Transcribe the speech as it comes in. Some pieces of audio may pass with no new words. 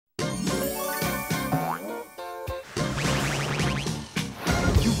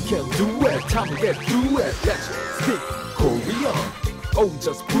can do it. Time to get through it. Let's speak Korean. Oh,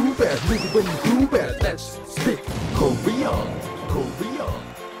 just prove it. Move it and groove it. Let's speak Korean. Korean.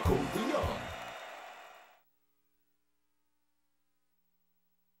 Korean.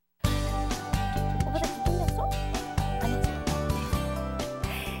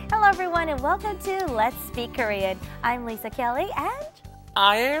 Hello everyone and welcome to Let's Speak Korean. I'm Lisa Kelly and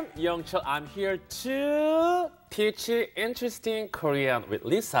I am Youngchul. I'm here to teach you interesting Korean with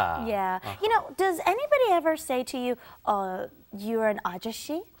Lisa. yeah. You know, does anybody ever say to you, you're an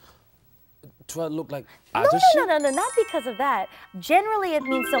아저씨? Do I look like No, 아저씨? no, not because of that. Generally, it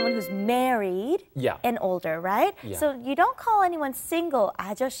means someone who's married Yeah. and older, right? Yeah. So you don't call anyone single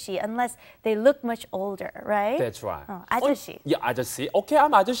아저씨 unless they look much older, right? That's right. 아저씨. Yeah, 아저씨. Okay,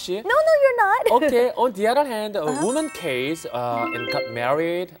 I'm 아저씨. No, you're not. Okay, on the other hand, a woman case and got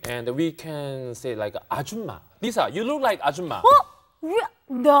married, and we can say like 아줌마. Lisa, you look like 아줌마.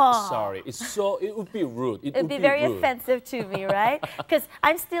 No. Sorry, it would be rude. It'd be very offensive to me, right? Because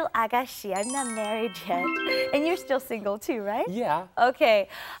I'm still 아가씨. I'm not married yet. And you're still single too, right? Yeah. Okay.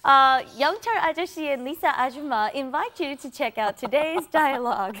 Youngchul 아저씨 and Lisa 아줌마 invite you to check out today's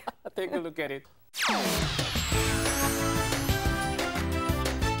dialogue. Take a look at it.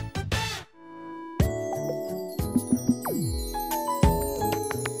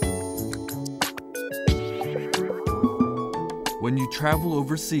 When you travel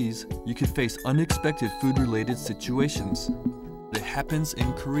overseas, you can face unexpected food-related situations. It happens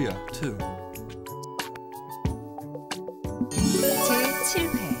in Korea, too.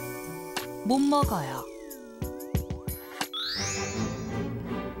 제7회 못 먹어요.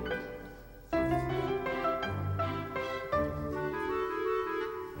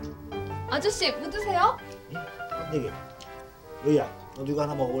 아저씨, 뭐 드세요? 번데기. 로이야, 너도 이거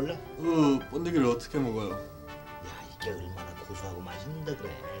하나 먹어볼래? 번데기를 어떻게 먹어요? 야, 이게 얼마나 고소하고 맛있는데 그래.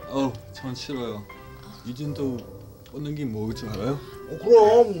 전 싫어요. 유진도 번데기 먹을 줄 알아요?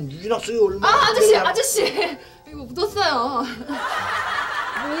 그럼 유진학생이 얼마나. 아저씨, 이거 묻었어요.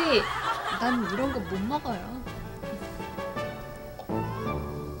 로이, 난 이런 거 못 먹어요.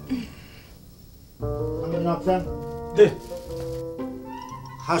 한민학생? 네.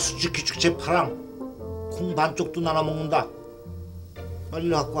 하수지키 축제 파랑 콩 반쪽도 나눠 먹는다. 빨리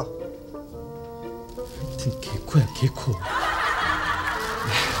갖고 와. 하여튼 개코야 개코.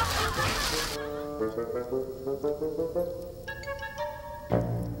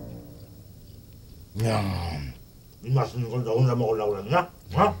 야, 이 맛있는 걸 너 혼자 먹으려고 그랬냐?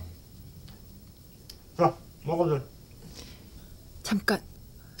 어? 자, 먹어들. 잠깐,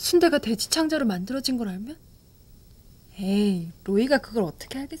 순대가 돼지 창자로 만들어진 걸 알면? 에이, 로이가 그걸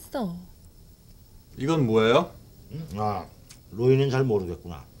어떻게 알겠어. 이건 뭐예요? 아, 로이는 잘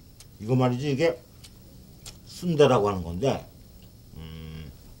모르겠구나. 이거 말이지, 이게 순대라고 하는 건데,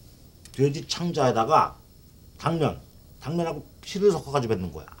 돼지 창자에다가 당면하고 피를 섞어가지고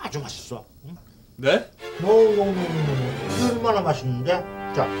뱉는 거야. 아주 맛있어. 응? 네? 이게 얼마나 맛있는데?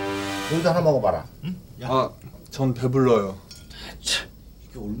 자, 너희도 하나 먹어봐라. 응? 전 배불러요.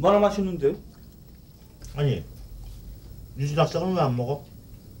 이게 얼마나 맛있는데? 아니, 유진 학생은 왜 안 먹어?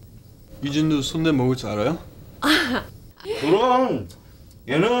 유진도 순대 먹을 줄 알아요? 그럼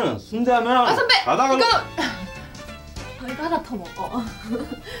얘는 순대하면 선배! 바닥을 이거 하나 더 먹어.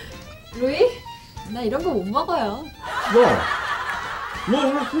 로이, 나 이런 거 못 먹어요. 너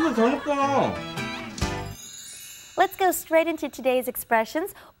오늘 순대 잘 먹잖아. Let's go straight into today's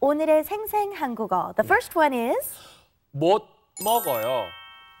expressions. 오늘의 생생 한국어. The first one is 못 먹어요.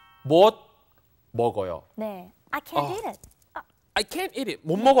 못 먹어요. 네, I can't eat it. I can't eat it.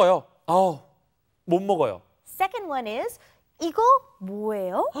 못 먹어요. 못 먹어요. Second one is 이거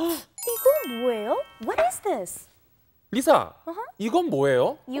뭐예요? 이거 뭐예요? What is this? 리사, 이건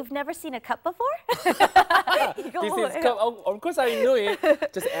뭐예요? You've never seen a cup before? 이거 This is 뭐예요? of course I knew it.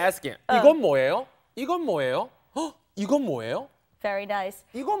 Just asking. 이건 뭐예요? 이건 뭐예요? 이건 뭐예요? Very nice.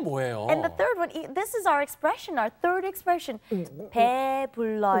 이건 뭐예요? And the third one, this is our expression, our third expression.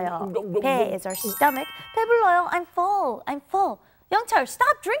 배불러요. 배 is our stomach. 배불러요. I'm full. I'm full. Youngchul,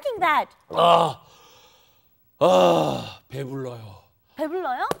 stop drinking that. 배불러요.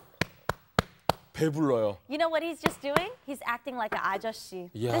 배불러요? 배불러요. You know what he's just doing? He's acting like an 아저씨.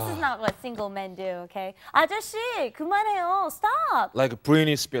 Yeah. This is not what single men do, okay? 아저씨, 그만해요. Stop. Like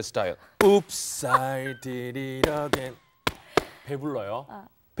Britney Spears style. Oops, I did it again. 배불러요.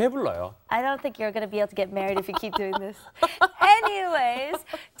 배불러요. I don't think you're going to be able to get married if you keep doing this. Anyways,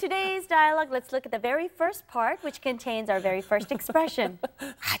 today's dialogue, let's look at the very first part, which contains our very first expression.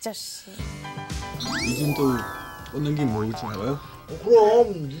 아저씨. 유진도 번데기 먹을 줄 알아요?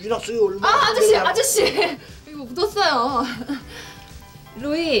 그럼 유진 학생이 얼마나. 아저씨, 이거 묻었어요.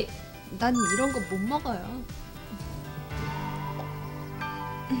 로이, 난 이런 거 못 먹어요.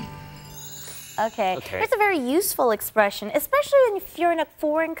 Okay. Okay. It's a very useful expression, especially if you're in a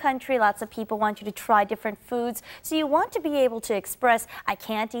foreign country. Lots of people want you to try different foods. So you want to be able to express, I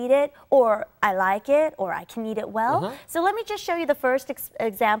can't eat it, or I like it, or I can eat it well. So let me just show you the first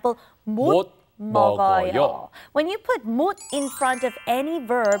example. 못 먹어요. When you put 못 in front of any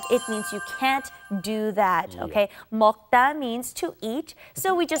verb, it means you can't do that. Okay. 먹다 means to eat.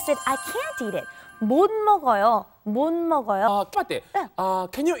 So we just said, I can't eat it. 못 먹어요. 못 먹어요. 맞대.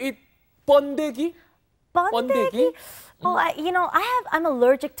 Can you eat 번데기? 번데기? Oh, I'm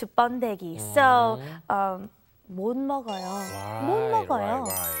allergic to 번데기. So, 못 먹어요. 못 먹어요.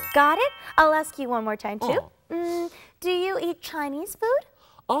 Right. Got it? I'll ask you one more time too. Do you eat Chinese food?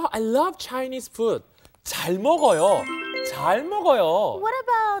 I love Chinese food. 잘 먹어요. 잘 먹어요. What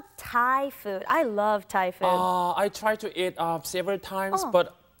about Thai food? I love Thai food. I try to eat several times,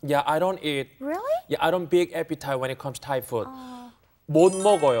 but yeah, I don't eat. Really? Yeah, I don't big appetite when it comes to Thai food. 못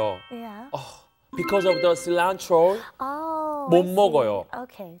먹어요. Yeah. Because of the cilantro. Oh, 못 I see. 먹어요.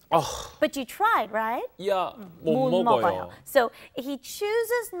 Okay. But you tried, right? Yeah, 못 먹어요. So he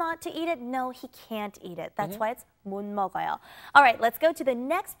chooses not to eat it. No, he can't eat it. That's why it's 못 먹어요. All right, let's go to the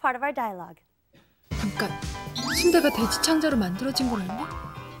next part of our dialogue. 잠깐, 순대가 돼지 창자로 만들어진 걸 알면?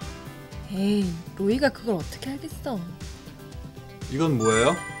 에이, 로이가 그걸 어떻게 알겠어? 이건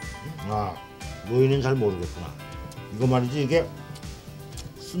뭐예요? 로이는 잘 모르겠구나. 이거 말이지 이게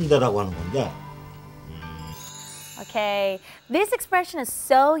순대라고 하는 건데. Okay, this expression is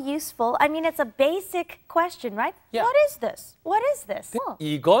so useful. I mean, it's a basic question, right? Yeah. What is this? What is this?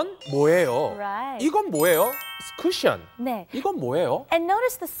 이건 뭐예요? Right. 이건 뭐예요? It's cushion. 네. 이건 뭐예요? And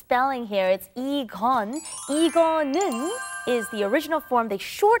notice the spelling here. It's 이건. 이거는 is the original form. They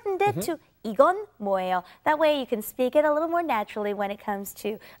shortened it to 이건 뭐예요? That way you can speak it a little more naturally when it comes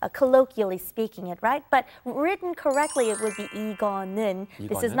to colloquially speaking it, right? But written correctly, it would be 이거는.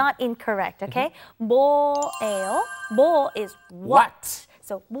 This is 이거는? not incorrect, okay? 뭐예요? 뭐 is what.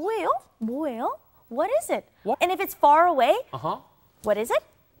 So 뭐예요? 뭐예요? What is it? What? And if it's far away, Uh-huh. what is it?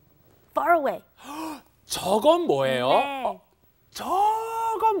 Far away. 저건 뭐예요? 네.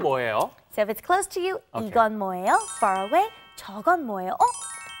 저건 뭐예요? So if it's close to you, Okay. 이건 뭐예요? Far away, 저건 뭐예요?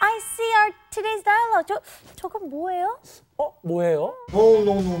 I see our today's dialogue. 저건 뭐예요? 뭐예요?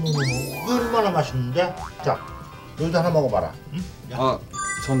 노노노노노. 이거 얼마나 맛있는데? 자, 너희도 하나 먹어봐라. 응?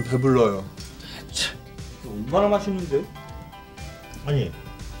 전 배불러요. 얼마나 맛있는데? 아니,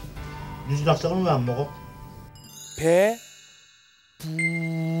 유진 학생은 왜 안 먹어?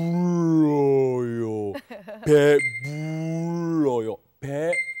 배불러요. 배불러요.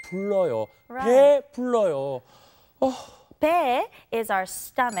 배불러요. Right. 배불러요. 배 is our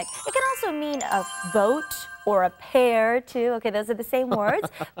stomach. It can also mean a boat or a pear too. Okay, those are the same words.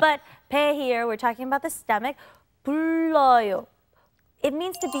 But 배 here, we're talking about the stomach. 불러요. It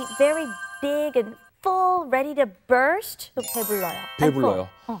means to be very big and full, ready to burst. 배불러요. I'm full. 배불러요.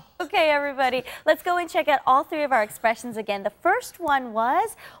 Okay, everybody, let's go and check out all three of our expressions again. The first one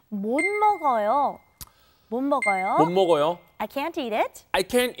was 못 먹어요. 못 먹어요. 못 먹어요. I can't eat it. I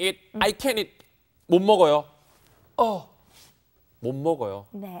can't eat. I can't eat. 못 먹어요. 못 먹어요.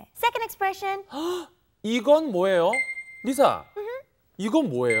 네. Second expression, 이건 뭐예요? 리사. 이건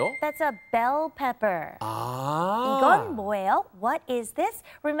뭐예요? that's a bell pepper. 아. 이건 뭐예요? What is this?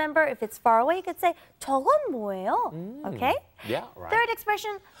 Remember, if it's far away, you could say 저건 뭐예요? Okay? Yeah, right. Third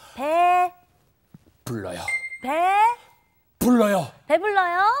expression, 배 불러요. 배불러요.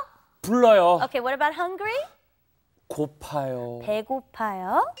 불러요. Okay, what about hungry? 고파요.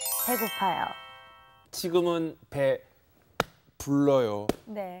 배고파요. 지금은 배 불러요.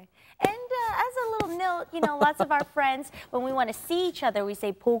 네. And as a little note, lots of our friends, when we want to see each other, we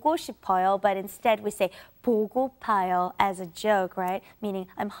say 보고 싶어요, but instead we say 보고파요 as a joke, right? Meaning,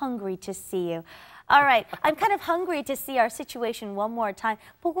 I'm hungry to see you. All right, I'm kind of hungry to see our situation one more time.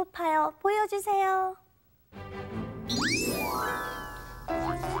 보고파요, 보여주세요.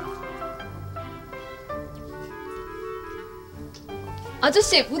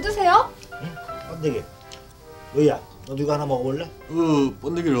 아저씨, 뭐 드세요? 번데기. 로이야, 너도 이거 하나 먹어볼래?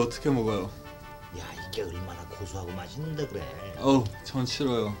 번데기를 어떻게 먹어요? 야, 이게 얼마나 고소하고 맛있는데 그래. 전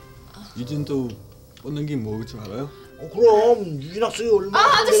싫어요. 유진도 번데기 먹을 줄 알아요? 그럼 유진 학생이 얼마나.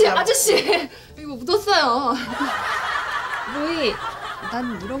 아저씨, 이거 묻었어요. 로이,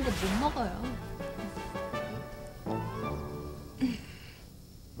 난 이런 거 못 먹어요.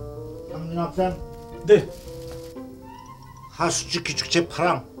 유진 학생, 네. 하수치키 축제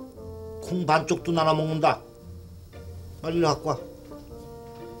파랑 콩 반쪽도 나눠 먹는다. 빨리 갖고 와.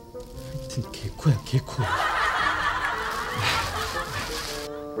 하여튼 개코야 개코.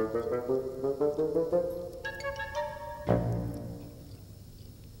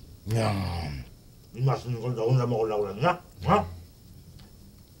 야, 이 맛있는 걸 너 혼자 먹으려고 그랬나? 어?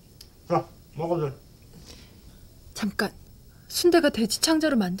 자, 먹어들. 잠깐, 순대가 돼지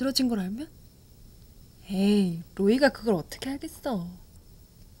창자로 만들어진 걸 알면? 에이, 로이가 그걸 어떻게 알겠어.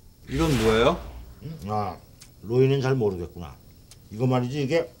 이건 뭐예요? 아, 로이는 잘 모르겠구나. 이거 말이지,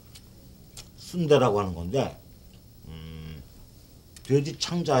 이게 순대라고 하는 건데, 돼지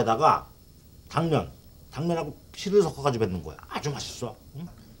창자에다가 당면하고 피를 섞어가지고 뱉는 거야. 아주 맛있어. 응?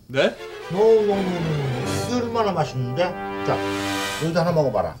 네? 이게 얼마나 맛있는데? 자, 너희도 하나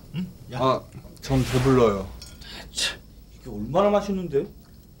먹어봐라. 응? 야. 아, 전 배불러요. 이게 얼마나 맛있는데?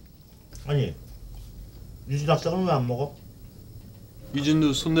 아니, 유진 학생은 왜 안 먹어?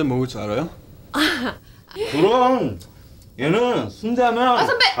 유진도 순대 먹을 줄 알아요? 그럼 얘는 순대하면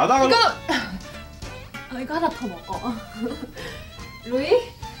선배! 바다가 이거 하나 더 먹어. 로이?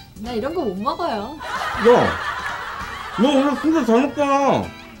 나 이런 거 못 먹어요. 야, 너 오늘 순대 잘 먹잖아.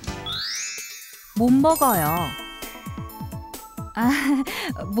 못 먹어요. 아,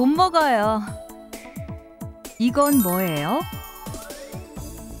 못 먹어요. 이건 뭐예요?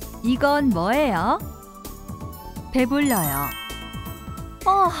 이건 뭐예요? 배불러요.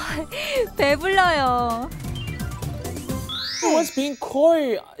 배불러요. She was being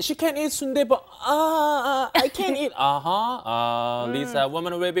coy. She can eat sundae, but I can't eat. Lisa,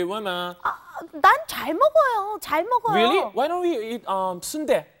 woman will be woman. 난 잘 먹어요. 잘 먹어요. Really? Why don't we eat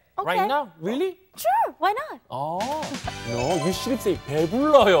sundae right Okay. now? Really? Sure, why not? No, you should say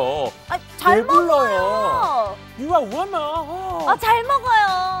배불러요. 잘 배불러요. 먹어요. You are woman. 잘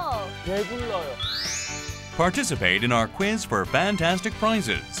먹어요. 배불러요. Participate in our quiz for fantastic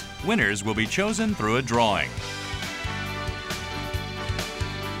prizes. Winners will be chosen through a drawing.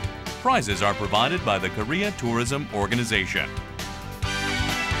 Prizes are provided by the Korea Tourism Organization.